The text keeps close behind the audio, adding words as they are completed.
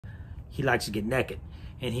he likes to get naked.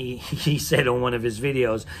 And he said on one of his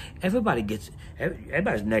videos, everybody's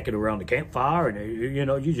naked around the campfire, and you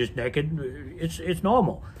know, you're just naked. It's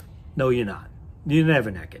normal. No, you're not. You're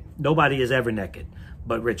never naked. Nobody is ever naked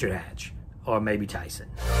but Richard Hatch or maybe Tyson.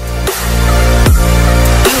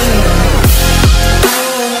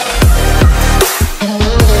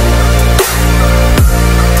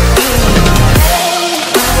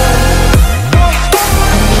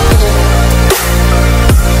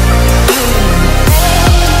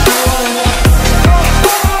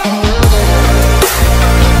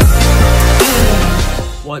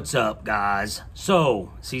 What's up, guys?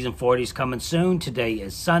 So, season 40 is coming soon. Today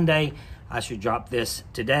is Sunday. I should drop this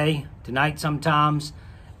tonight sometimes.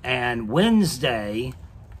 And Wednesday,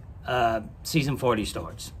 season 40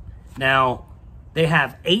 starts. Now, they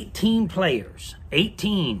have 18 players,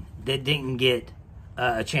 18 that didn't get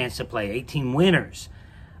a chance to play, 18 winners.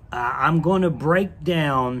 I'm going to break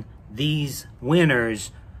down these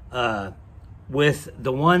winners with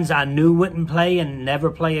the ones I knew wouldn't play and never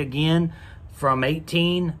play again, from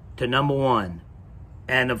 18 to number 1.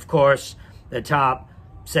 And of course, the top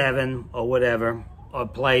 7 or whatever are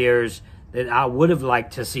players that I would have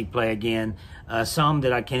liked to see play again. Some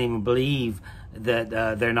that I can't even believe that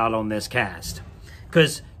they're not on this cast.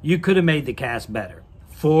 Because you could have made the cast better.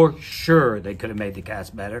 For sure they could have made the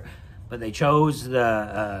cast better. But they chose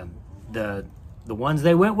the ones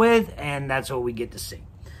they went with, and that's what we get to see.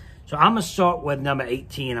 So I'm going to start with number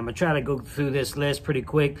 18. I'm going to try to go through this list pretty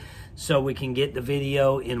quick so we can get the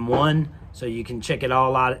video in one, so you can check it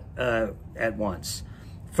all out at once.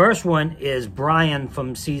 First one is Brian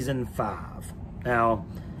from season 5. Now,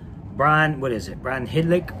 Brian, what is it? Brian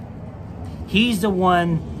Hidlick. He's the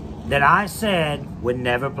one that I said would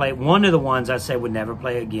never play. One of the ones I said would never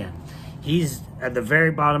play again. He's at the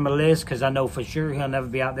very bottom of the list because I know for sure he'll never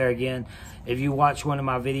be out there again. If you watch one of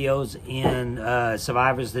my videos in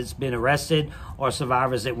survivors that's been arrested or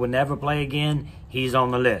survivors that will never play again, he's on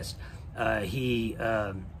the list. He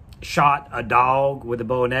shot a dog with a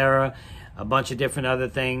bow and arrow, a bunch of different other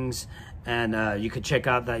things, and you could check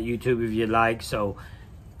out that YouTube if you'd like. So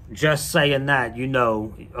just saying that, you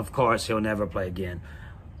know, of course, he'll never play again.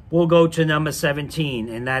 We'll go to number 17,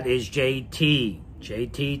 and that is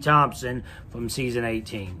JT Thompson from season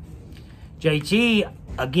 18. JT,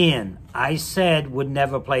 again, I said would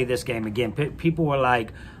never play this game again. People were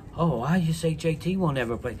like, oh, why you say JT won't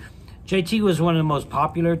ever play? JT was one of the most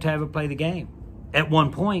popular to ever play the game. At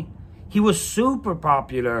one point, he was super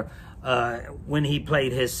popular when he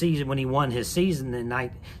played his season, when he won his season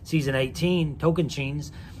in season 18,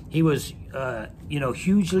 Tocantins. He was, you know,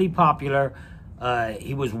 hugely popular.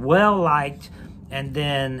 He was well liked. And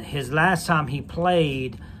then his last time he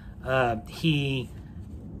played, he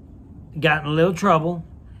got in a little trouble,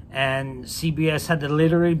 and CBS had to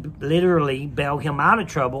literally bail him out of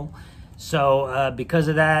trouble. So because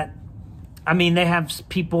of that, I mean, they have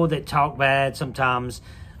people that talk bad sometimes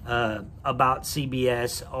about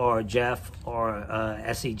CBS or Jeff or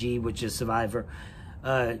SEG, which is Survivor.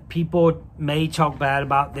 People may talk bad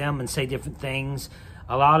about them and say different things.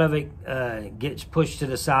 A lot of it gets pushed to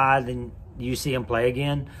the side, and you see him play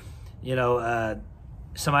again. You know,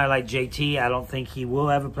 somebody like JT, I don't think he will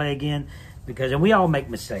ever play again, because, and we all make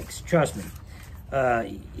mistakes, trust me.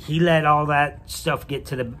 He let all that stuff get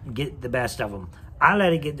the best of him. I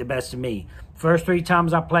let it get the best of me. First 3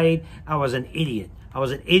 times I played, I was an idiot. I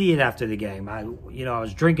was an idiot after the game. I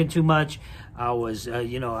was drinking too much. I was,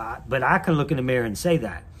 but I can look in the mirror and say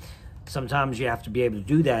that. Sometimes you have to be able to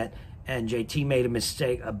do that. And JT made a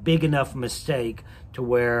mistake, a big enough mistake to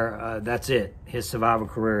where that's it. His Survivor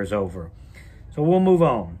career is over. So we'll move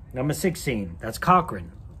on. Number 16, that's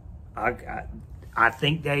Cochran. I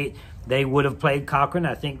think they would have played Cochran.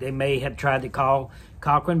 I think they may have tried to call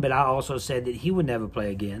Cochran, but I also said that he would never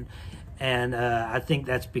play again. And I think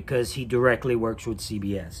that's because he directly works with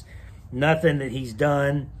CBS. Nothing that he's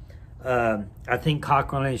done. I think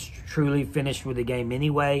Cochran is truly finished with the game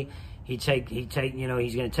anyway. He's going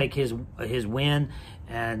to take his win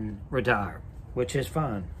and retire, which is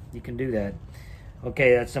fine. You can do that.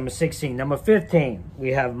 Okay, that's number 16. Number 15,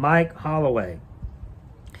 we have Mike Holloway.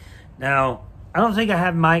 Now, I don't think I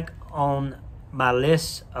have Mike on my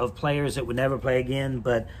list of players that would never play again,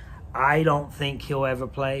 but I don't think he'll ever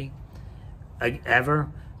play, ever,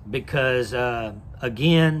 because,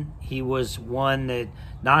 again, he was one that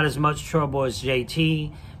not as much trouble as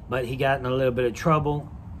JT, but he got in a little bit of trouble.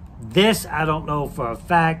 This, I don't know for a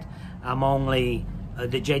fact. I'm only,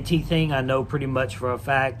 the JT thing, I know pretty much for a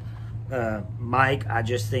fact. Mike, I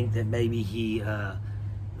just think that maybe he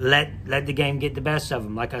let the game get the best of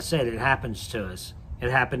him. Like I said, it happens to us.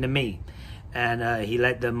 It happened to me. And he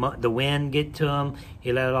let the wind get to him.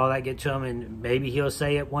 He let all that get to him, and maybe he'll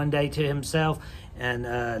say it one day to himself, and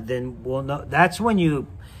then we'll know. That's when you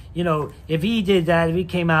know, if he did that, if he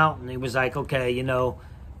came out and he was like, okay, you know,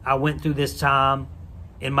 I went through this time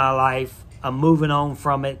in my life, I'm moving on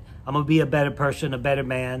from it, I'm going to be a better person, a better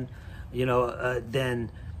man, you know,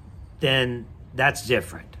 then that's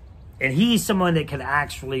different. And he's someone that can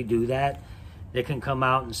actually do that can come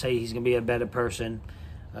out and say he's going to be a better person,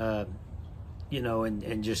 you know, and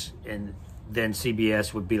then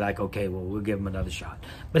CBS would be like, okay, well, we'll give him another shot.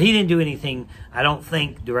 But he didn't do anything, I don't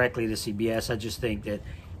think, directly to CBS. I just think that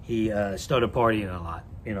he started partying a lot,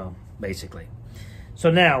 you know, basically. So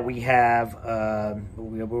now we have,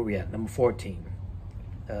 where are we at? Number 14.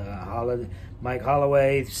 Mike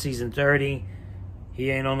Holloway, season 30. He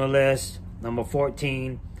ain't on the list. Number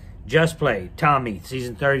 14. Just Played. Tommy,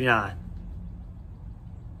 season 39.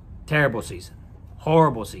 Terrible season.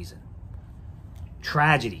 Horrible season.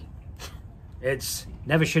 Tragedy. It's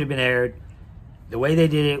never should have been aired. The way they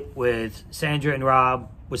did it with Sandra and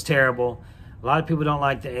Rob was terrible. A lot of people don't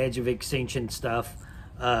like the Edge of Extinction stuff.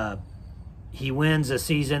 He wins a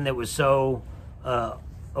season that was so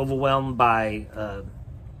overwhelmed by,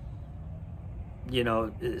 you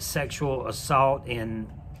know, sexual assault and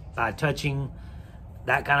by touching,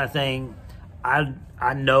 that kind of thing.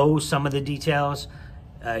 I know some of the details.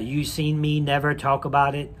 You've seen me never talk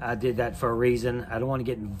about it. I did that for a reason. I don't want to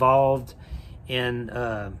get involved in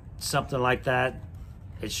something like that.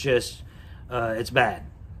 It's just, it's bad.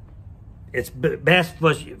 It's best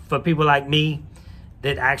for people like me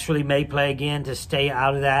that actually may play again to stay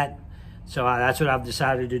out of that. So that's what I've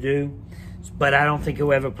decided to do. But I don't think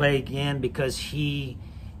he'll ever play again because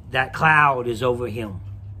that cloud is over him.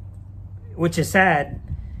 Which is sad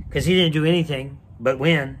because he didn't do anything but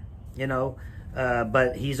win, you know.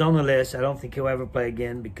 But he's on the list. I don't think he'll ever play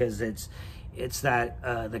again because it's that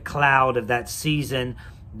the cloud of that season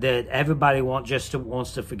that everybody wants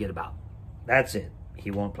to forget about. That's it. He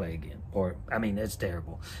won't play again. Or, I mean, it's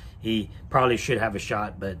terrible. He probably should have a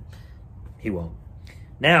shot, but he won't.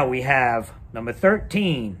 Now we have number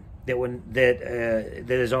 13 that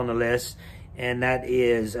is on the list, and that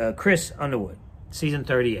is Chris Underwood, season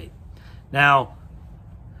 38. Now,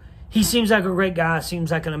 he seems like a great guy,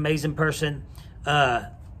 seems like an amazing person.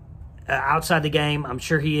 Outside the game, I'm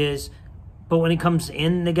sure he is. But when he comes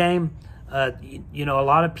in the game, you know, a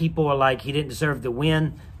lot of people are like, he didn't deserve the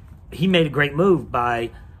win. He made a great move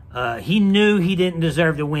by, he knew he didn't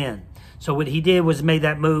deserve to win. So what he did was made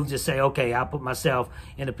that move to say, okay, I'll put myself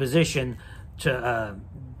in a position to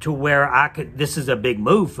where I could, this is a big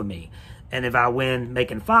move for me. And if I win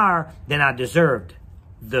making fire, then I deserved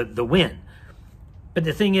the win. But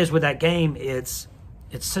the thing is with that game, it's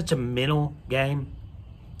such a mental game.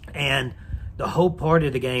 And the whole part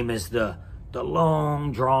of the game is the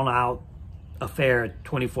long, drawn-out affair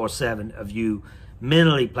 24/7 of you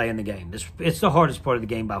mentally playing the game. It's the hardest part of the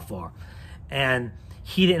game by far. And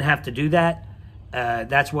he didn't have to do that.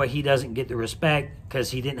 That's why he doesn't get the respect,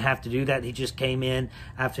 because he didn't have to do that. He just came in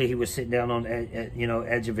after he was sitting down on,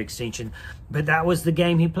 Edge of Extinction. But that was the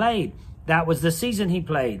game he played. That was the season he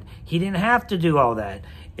played. He didn't have to do all that.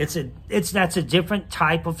 That's a different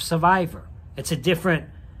type of survivor. It's a different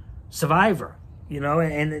survivor,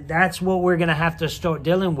 and that's what we're going to have to start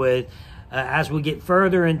dealing with as we get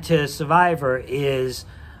further into Survivor, is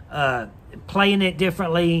playing it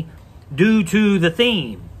differently due to the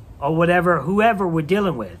theme or whoever we're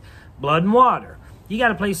dealing with. Blood and Water. You got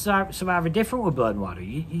to play Survivor different with Blood and Water.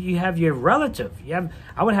 You have your relative.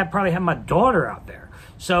 I would probably have my daughter out there.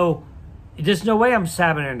 So there's no way I'm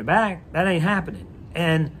stabbing her in the back. That ain't happening.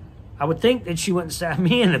 And I would think that she wouldn't stab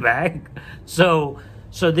me in the back. So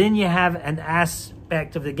then you have an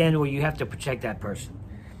aspect of the game where you have to protect that person.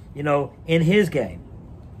 In his game,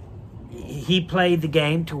 he played the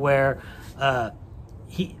game to where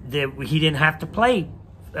he didn't have to play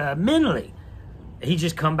mentally. He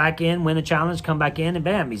just come back in, win a challenge, come back in, and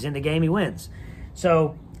bam, he's in the game, he wins.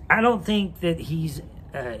 So I don't think that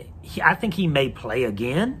I think he may play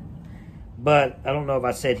again, but I don't know if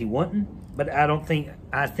I said he wouldn't. But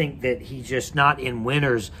I think that he's just not in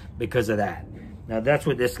winners because of that. Now, that's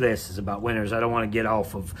what this list is about, winners. I don't want to get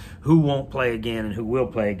off of who won't play again and who will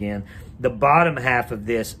play again. The bottom half of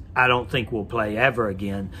this, I don't think will play ever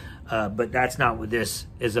again. But that's not what this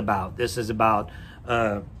is about. This is about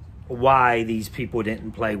why these people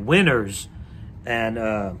didn't play, winners.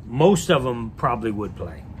 And most of them probably would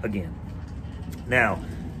play again. Now,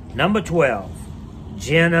 number 12,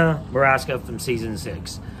 Jenna Maraska from season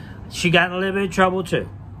 6. She got in a little bit of trouble too.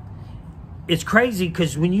 It's crazy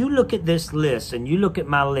because when you look at this list and you look at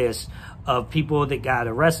my list of people that got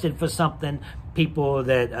arrested for something, people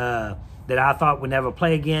that that I thought would never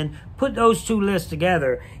play again. Put those two lists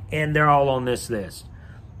together, and they're all on this list.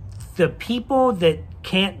 The people that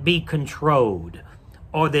can't be controlled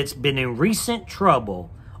or that's been in recent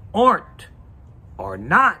trouble are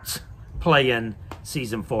not playing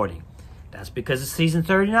season 40. That's because season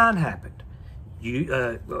 39 happened.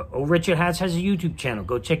 Richard HANTZ has a YouTube channel.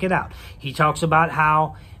 Go check it out. He talks about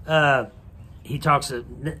how he talks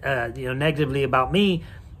negatively about me,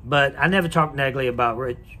 but I never talk negatively about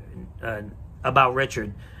Richard.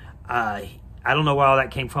 I don't know where all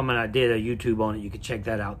that came from, and I did a YouTube on it. You could check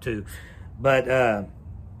that out too. But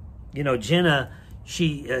Jenna,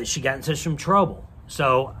 she got into some trouble,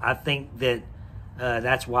 so I think that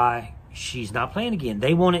that's why she's not playing again.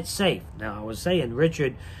 They want it safe. Now, I was saying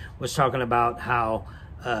Richard was talking about how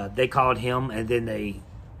they called him, and then they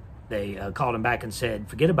called him back and said,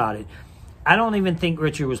 forget about it. I don't even think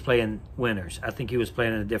Richard was playing winners. I think he was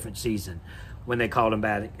playing in a different season when they called him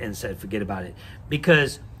back and said, forget about it.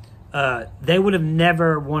 Because they would have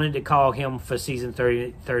never wanted to call him for season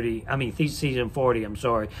season 40, I'm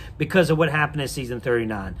sorry, because of what happened in season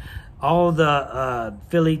 39. All the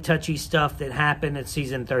Philly touchy stuff that happened in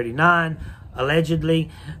season 39, allegedly,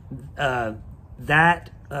 that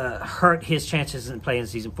hurt his chances in playing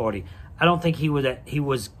season 40. I don't think he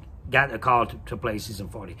got a call to play season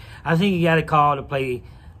 40. I think he got a call to play.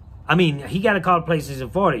 He got a call to play season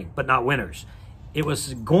 40, but not winners. It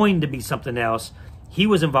was going to be something else. He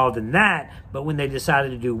was involved in that, but when they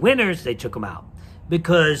decided to do winners, they took him out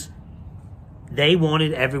because they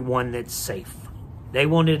wanted everyone that's safe. They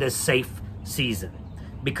wanted a safe season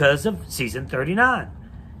because of season 39.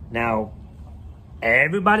 Now,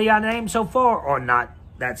 everybody I named so far are not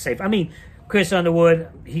that safe. Chris Underwood,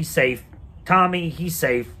 he's safe. Tommy, he's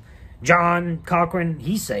safe. John Cochran,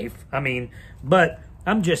 he's safe. But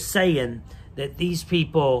I'm just saying that these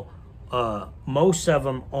people, most of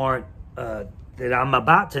them aren't, that I'm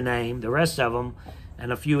about to name, the rest of them,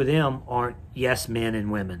 and a few of them aren't yes men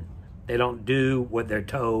and women. They don't do what they're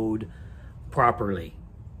told properly.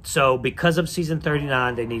 So because of season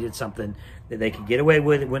 39, they needed something that they could get away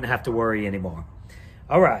with and wouldn't have to worry anymore.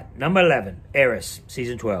 All right, number 11, Eris,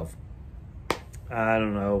 season 12. I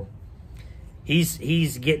don't know.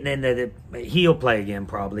 He's getting into the... He'll play again,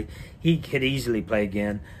 probably. He could easily play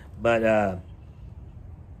again. But, I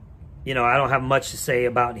don't have much to say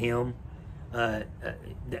about him.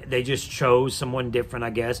 They just chose someone different, I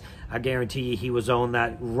guess. I guarantee you he was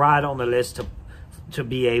right on the list to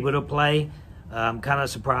be able to play. I'm kind of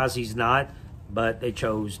surprised he's not, but they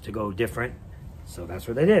chose to go different. So that's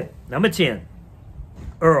what they did. Number 10,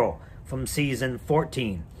 Earl from season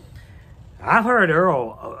 14. I've heard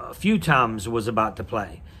Earl a few times was about to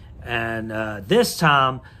play. And this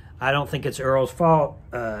time, I don't think it's Earl's fault.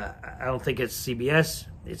 I don't think it's CBS.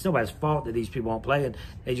 It's nobody's fault that these people won't play, and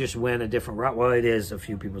they just went a different route. Well, it is a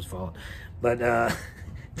few people's fault. But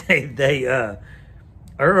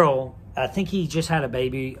Earl, I think he just had a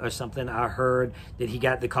baby or something. I heard that he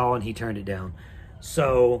got the call and he turned it down.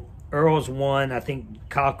 So Earl's one. I think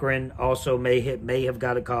Cochran also may have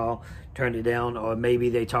got a call, turned it down, or maybe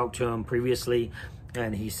they talked to him previously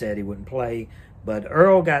and he said he wouldn't play. But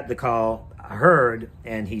Earl got the call, I heard,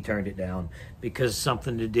 and he turned it down because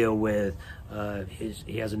something to deal with.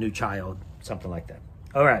 He has a new child, something like that.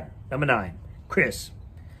 All right, number 9, Chris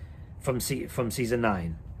from season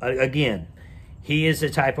 9. Again, he is the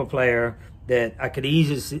type of player that I could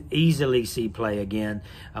easily see play again.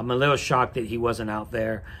 I'm a little shocked that he wasn't out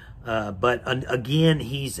there. But again,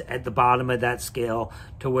 he's at the bottom of that scale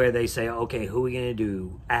to where they say, okay, who are we going to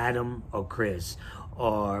do, Adam or Chris?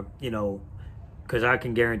 Or, because I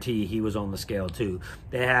can guarantee you he was on the scale too.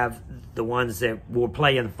 They have the ones that were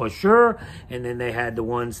playing for sure, and then they had the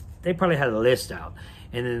ones, they probably had a list out.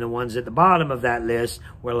 And then the ones at the bottom of that list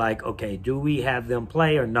were like, okay, do we have them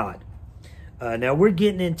play or not? Now, we're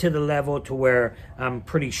getting into the level to where I'm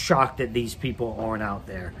pretty shocked that these people aren't out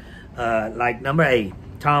there. Like number 8,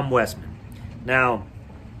 Tom Westman. Now,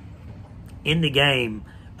 in the game,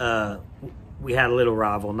 we had a little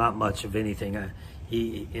rival, not much of anything.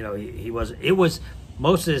 He was. It was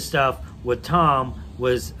most of the stuff with Tom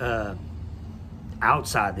was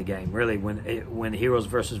outside the game, really. When heroes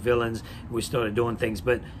versus villains, we started doing things,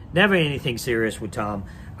 but never anything serious with Tom.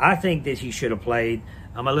 I think that he should have played.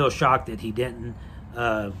 I'm a little shocked that he didn't.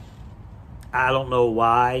 I don't know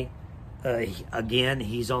why. Again,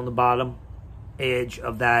 he's on the bottom edge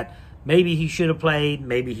of that. Maybe he should have played.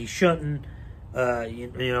 Maybe he shouldn't.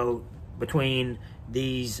 Between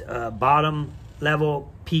these bottom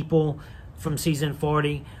level people from season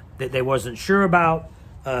 40 that they wasn't sure about.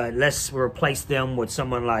 let's replace them with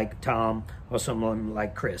someone like Tom or someone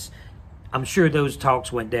like Chris. I'm sure those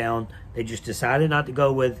talks went down. They just decided not to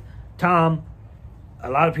go with Tom. A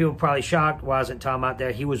lot of people probably shocked. Why isn't Tom out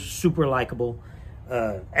there? He was super likable.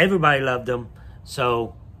 Everybody loved him.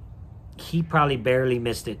 So he probably barely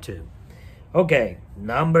missed it too. Okay,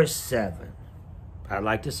 number 7. I'd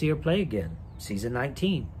like to see her play again. Season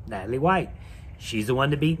 19, Natalie White. She's the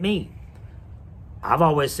one to beat me. I've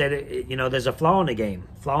always said it, you know, there's a flaw in the game,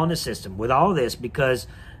 flaw in the system with all this because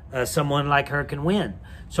someone like her can win.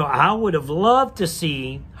 So I would have loved to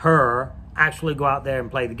see her actually go out there and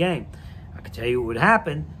play the game. I can tell you what would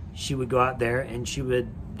happen. She would go out there and she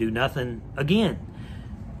would do nothing again.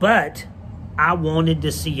 But I wanted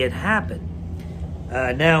to see it happen.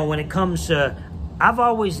 Now, when it comes to, I've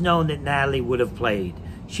always known that Natalie would have played.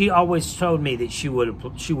 She always told me that she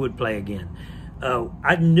would play again.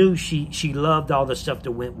 I knew she loved all the stuff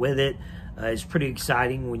that went with it. It's pretty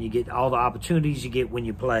exciting when you get all the opportunities you get when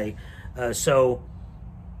you play. So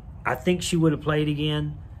I think she would have played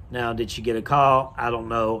again. Now, did she get a call? I don't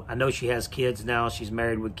know. I know she has kids now. She's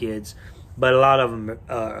married with kids. But a lot of them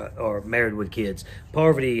are married with kids.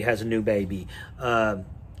 Parvati has a new baby.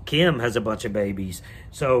 Kim has a bunch of babies.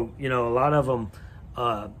 So, you know, a lot of them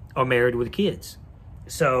are married with kids.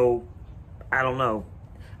 So, I don't know.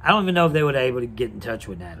 I don't even know if they were able to get in touch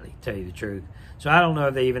with Natalie, to tell you the truth. So, I don't know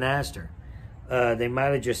if they even asked her. They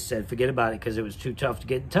might have just said, forget about it, because it was too tough to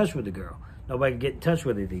get in touch with the girl. Nobody can get in touch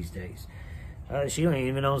with her these days. She ain't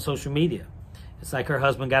even on social media. It's like her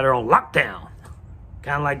husband got her on lockdown.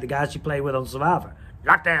 Kind of like the guy she played with on Survivor.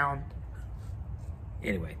 Lockdown.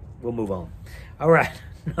 Anyway, we'll move on. All right,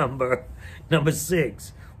 number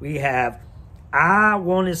 6. We have, I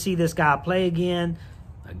want to see this guy play again.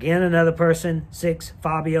 Again, another person. 6,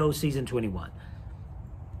 Fabio, season 21.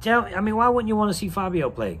 Why wouldn't you want to see Fabio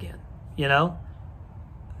play again? You know?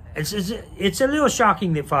 It's a little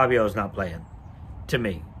shocking that Fabio's not playing, to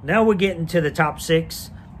me. Now we're getting to the top 6,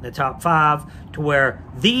 the top 5, to where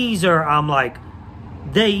these are, I'm like,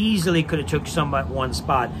 they easily could have took somebody one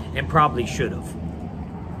spot and probably should have.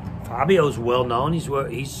 Fabio's well known.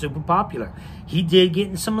 He's super popular. He did get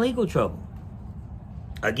in some legal trouble.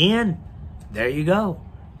 Again, there you go.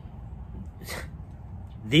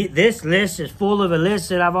 This list is full of a list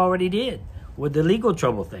that I've already did with the legal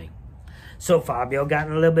trouble thing. So Fabio got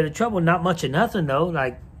in a little bit of trouble. Not much of nothing, though.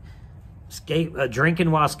 Like drinking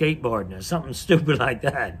while skateboarding or something stupid like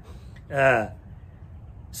that.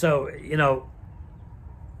 So, you know,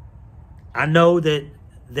 I know that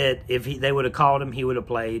if they would have called him, he would have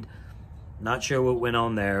played. Not sure what went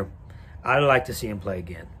on there. I'd like to see him play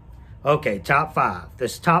again. Okay, top 5.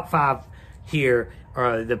 This top 5 here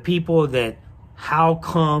are the people that, how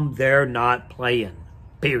come they're not playing,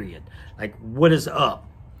 period. Like, what is up?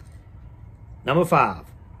 Number 5.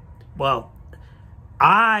 Well,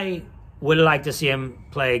 I would like to see him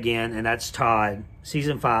play again, and that's Todd.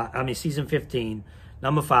 Season 15.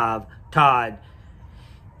 Number 5, Todd.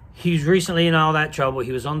 He's recently in all that trouble.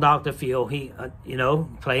 He was on Dr. Phil. He, you know,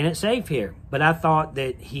 playing it safe here. But I thought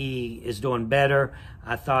that he is doing better.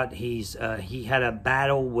 I thought he had a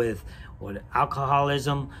battle with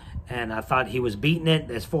alcoholism, and I thought he was beating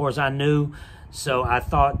it as far as I knew. So I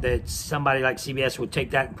thought that somebody like CBS would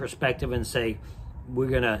take that in perspective and say, we're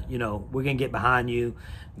gonna get behind you.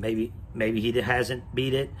 Maybe he hasn't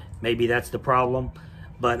beat it. Maybe that's the problem.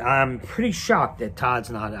 But I'm pretty shocked that Todd's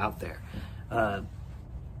not out there.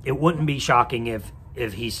 It wouldn't be shocking if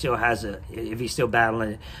he still if he's still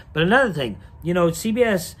battling it. But another thing, you know,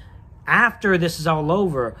 CBS, after this is all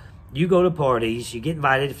over, you go to parties, you get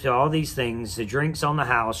invited to all these things, the drinks on the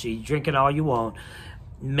house, you drink it all you want.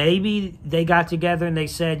 Maybe they got together and they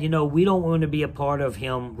said, you know, we don't want to be a part of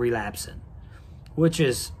him relapsing, which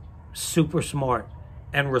is super smart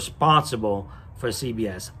and responsible for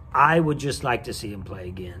CBS. I would just like to see him play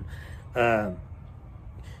again.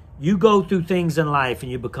 You go through things in life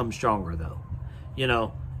and you become stronger, though. You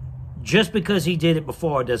know, just because he did it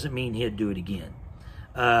before doesn't mean he'll do it again.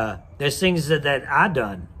 There's things that I've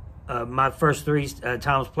done. My first 3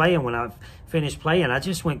 times playing, when I finished playing, I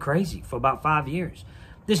just went crazy for about 5 years.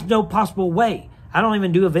 There's no possible way. I don't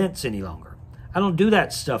even do events any longer. I don't do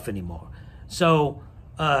that stuff anymore. So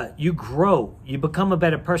you grow. You become a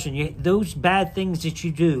better person. Those bad things that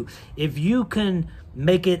you do, if you can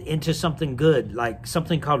make it into something good, like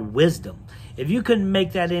something called wisdom, if you can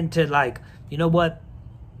make that into like, you know what,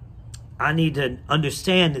 I need to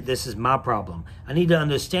understand that this is my problem. I need to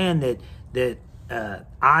understand that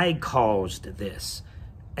I caused this.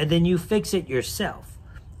 And then you fix it yourself.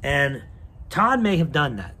 And Todd may have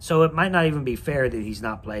done that. So it might not even be fair that he's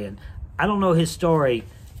not playing. I don't know his story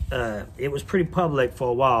it was pretty public for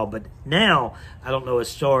a while, but now I don't know his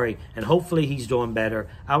story, and hopefully he's doing better.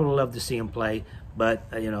 I would love to see him play, but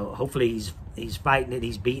hopefully he's fighting it,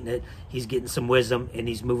 he's beating it, he's getting some wisdom, and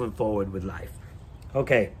he's moving forward with life.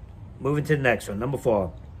 Okay, moving to the next one, number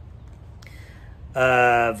 4.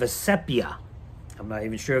 Vesepia. I'm not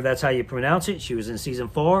even sure if that's how you pronounce it. She was in season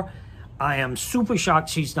 4. I am super shocked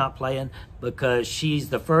she's not playing because she's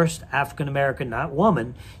the first African-American, not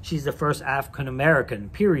woman, she's the first African-American,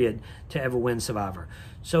 period, to ever win Survivor.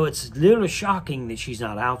 So it's a little shocking that she's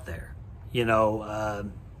not out there.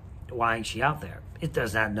 Why ain't she out there? It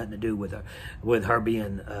doesn't have nothing to do with her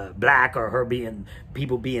being black, or her being,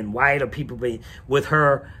 people being white, or people being, with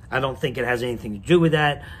her. I don't think it has anything to do with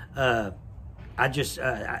that.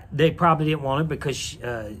 They probably didn't want her because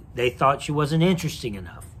they thought she wasn't interesting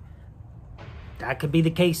enough. That could be the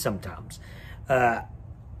case sometimes.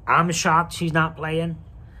 I'm shocked she's not playing.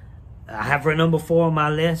 I have her number 4 on my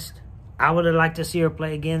list. I would have liked to see her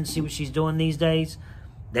play again, see what she's doing these days.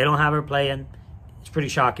 They don't have her playing. It's pretty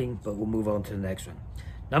shocking, but we'll move on to the next one.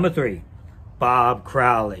 Number 3, Bob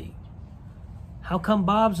Crowley. How come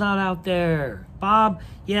Bob's not out there? Bob,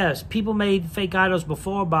 yes, people made fake idols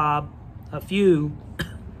before Bob, a few,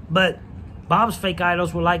 but Bob's fake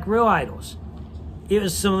idols were like real idols. It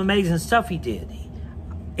was some amazing stuff he did.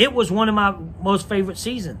 It was one of my most favorite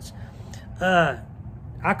seasons. I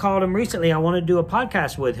called him recently. I want to do a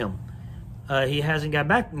podcast with him. He hasn't got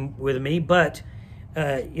back with me, but,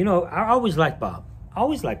 I always liked Bob.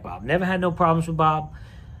 Always liked Bob. Never had no problems with Bob.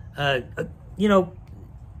 Like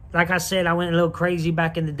I said, I went a little crazy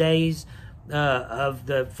back in the days of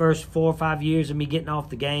the first 4 or 5 years of me getting off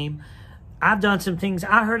the game. I've done some things.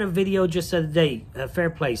 I heard a video just the other day. Fair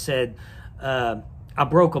Play said, I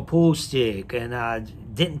broke a pool stick and I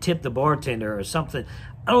didn't tip the bartender or something.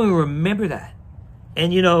 I don't even remember that.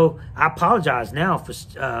 And, I apologize now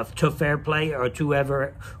to Fair Play or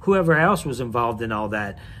to whoever else was involved in all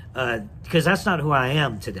that, because that's not who I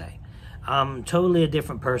am today. I'm totally a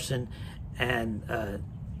different person, and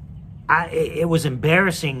it was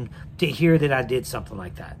embarrassing to hear that I did something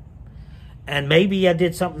like that. And maybe I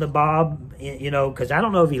did something to Bob, because I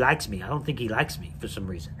don't know if he likes me. I don't think he likes me for some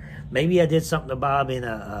reason. Maybe I did something to Bob in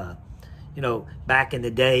back in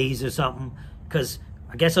the days or something, because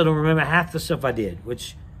I guess I don't remember half the stuff I did,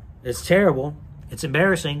 which is terrible. It's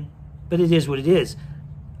embarrassing, but it is what it is.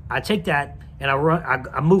 I take that and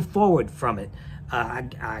I move forward from it.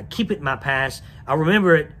 I keep it in my past. I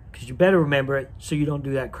remember it, because you better remember it so you don't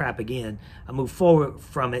do that crap again. I move forward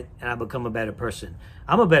from it and I become a better person.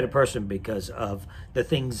 I'm a better person because of the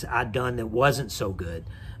things I've done that wasn't so good,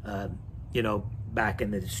 back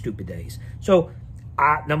in the stupid days. So,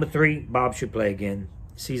 number 3, Bob should play again.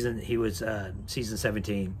 He was season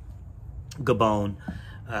 17, Gabon.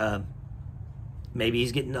 Maybe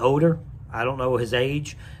he's getting older. I don't know his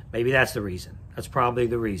age. Maybe that's the reason. That's probably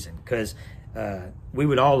the reason, because we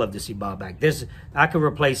would all love to see Bob back. I could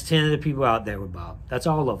replace 10 of the people out there with Bob. That's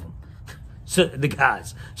all of them. So the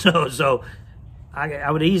guys. So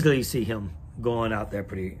I would easily see him going out there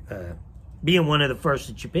being one of the first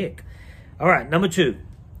that you pick. All right, number 2,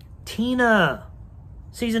 Tina,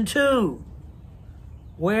 season 2.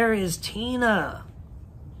 Where is Tina?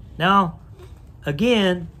 Now,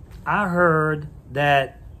 again, I heard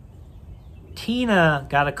that Tina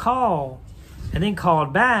got a call and then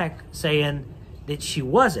called back saying that she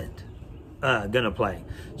wasn't going to play.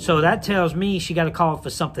 So that tells me she got a call for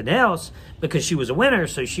something else, because she was a winner,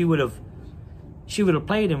 so she would have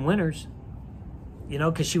played in winners,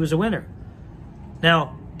 because she was a winner.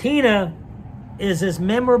 Now, Tina is as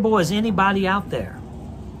memorable as anybody out there.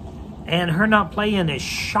 And her not playing is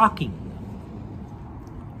shocking.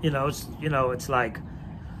 It's like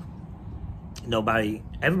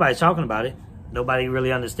everybody's talking about it. Nobody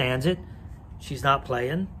really understands it. She's not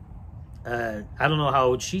playing. I don't know how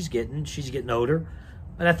old she's getting. She's getting older.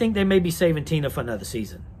 But I think they may be saving Tina for another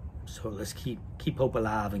season. So let's keep hope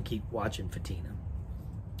alive and keep watching for Tina.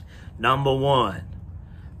 Number 1,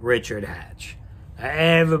 Richard Hatch.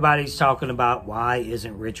 Everybody's talking about why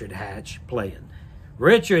isn't Richard Hatch playing.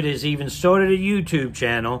 Richard has even started a YouTube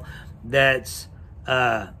channel that's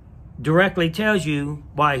directly tells you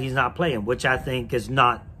why he's not playing, which I think is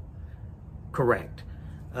not correct.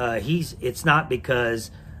 It's not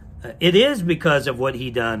because it is because of what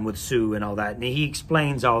he done with Sue and all that, and he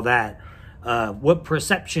explains all that. What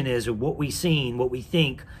perception is, or what we seen, what we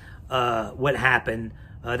think, what happened.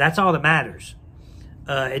 That's all that matters.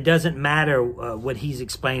 It doesn't matter what he's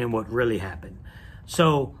explaining what really happened.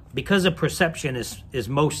 So because of perception is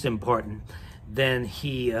most important, then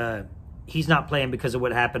he's not playing because of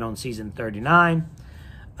what happened on season 39.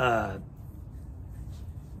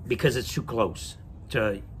 because it's too close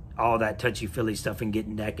to all that touchy-feely stuff and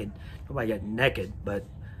getting naked. Nobody got naked, but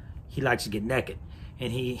he likes to get naked.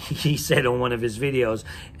 And he said on one of his videos,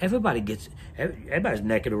 everybody's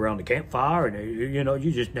naked around the campfire, and you know,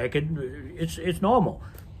 you're just naked. It's normal.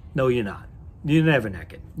 No, you're not. You're never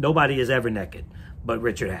naked. Nobody is ever naked but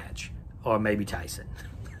Richard Hatch or maybe Tyson.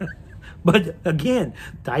 But again,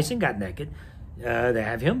 Tyson got naked. They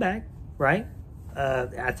have him back, right?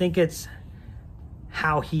 I think it's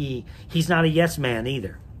how he's not a yes man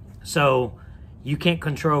either. So you can't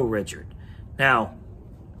control Richard. Now,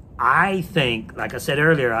 I think, like I said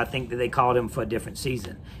earlier, I think that they called him for a different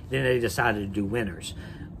season. Then they decided to do winners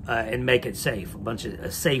and make it safe,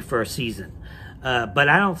 a safer season. But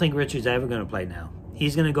I don't think Richard's ever going to play now.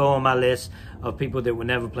 He's going to go on my list of people that will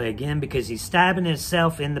never play again because he's stabbing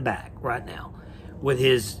himself in the back right now with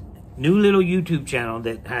his new little YouTube channel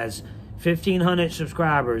that has 1,500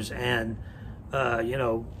 subscribers, and you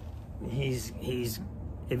know, he's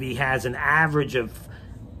if he has an average of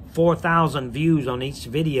 4,000 views on each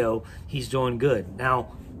video, he's doing good.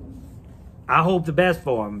 Now, I hope the best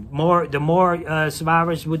for him. The more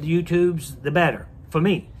survivors with the YouTubes, the better for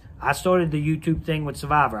me. I started the YouTube thing with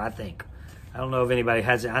Survivor, I think. I don't know if anybody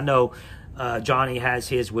has it. I know Johnny has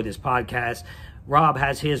his with his podcast. Rob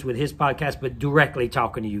has his with his podcast, but directly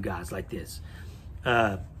talking to you guys like this.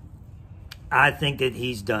 I think that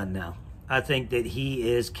he's done now. I think that he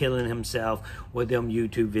is killing himself with them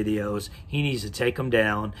YouTube videos. He needs to take them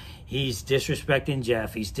down. He's disrespecting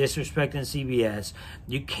Jeff. He's disrespecting CBS.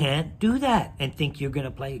 You can't do that and think you're going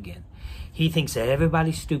to play again. He thinks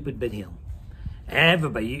everybody's stupid but him.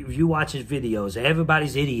 Everybody, if you watch his videos,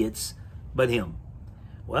 everybody's idiots but him.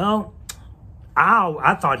 Well,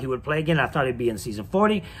 I thought he would play again. I thought he'd be in season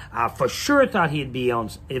 40. I for sure thought he'd be on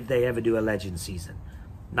if they ever do a Legend season.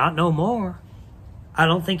 Not no more. I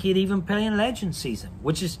don't think he'd even play in Legend season,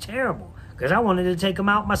 which is terrible because I wanted to take him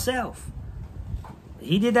out myself.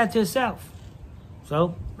 He did that to himself.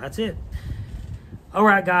 So, that's it. All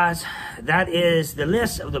right, guys. That is the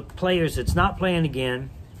list of the players that's not playing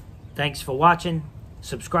again. Thanks for watching.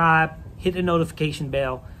 Subscribe. Hit the notification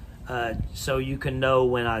bell so you can know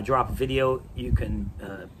when I drop a video. You can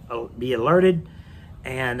be alerted.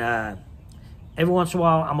 And every once in a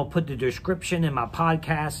while, I'm going to put the description in my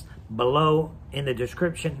podcast below in the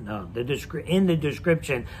description. In the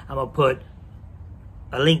description, I'm going to put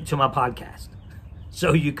a link to my podcast.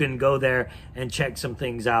 So you can go there and check some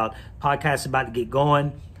things out. Podcast is about to get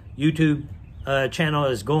going. YouTube channel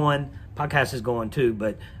is going. Podcast is going too.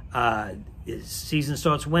 But season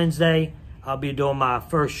starts Wednesday. I'll be doing my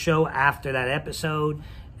first show after that episode.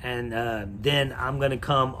 And then I'm going to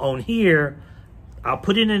come on here. I'll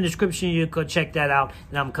put it in the description. You can check that out.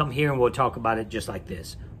 And I'm come here and we'll talk about it just like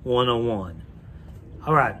this. One-on-one.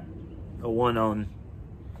 All right. A 1 on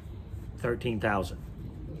 13,000.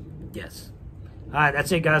 Yes. All right.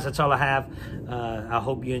 That's it, guys. That's all I have. I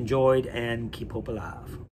hope you enjoyed and keep hope alive.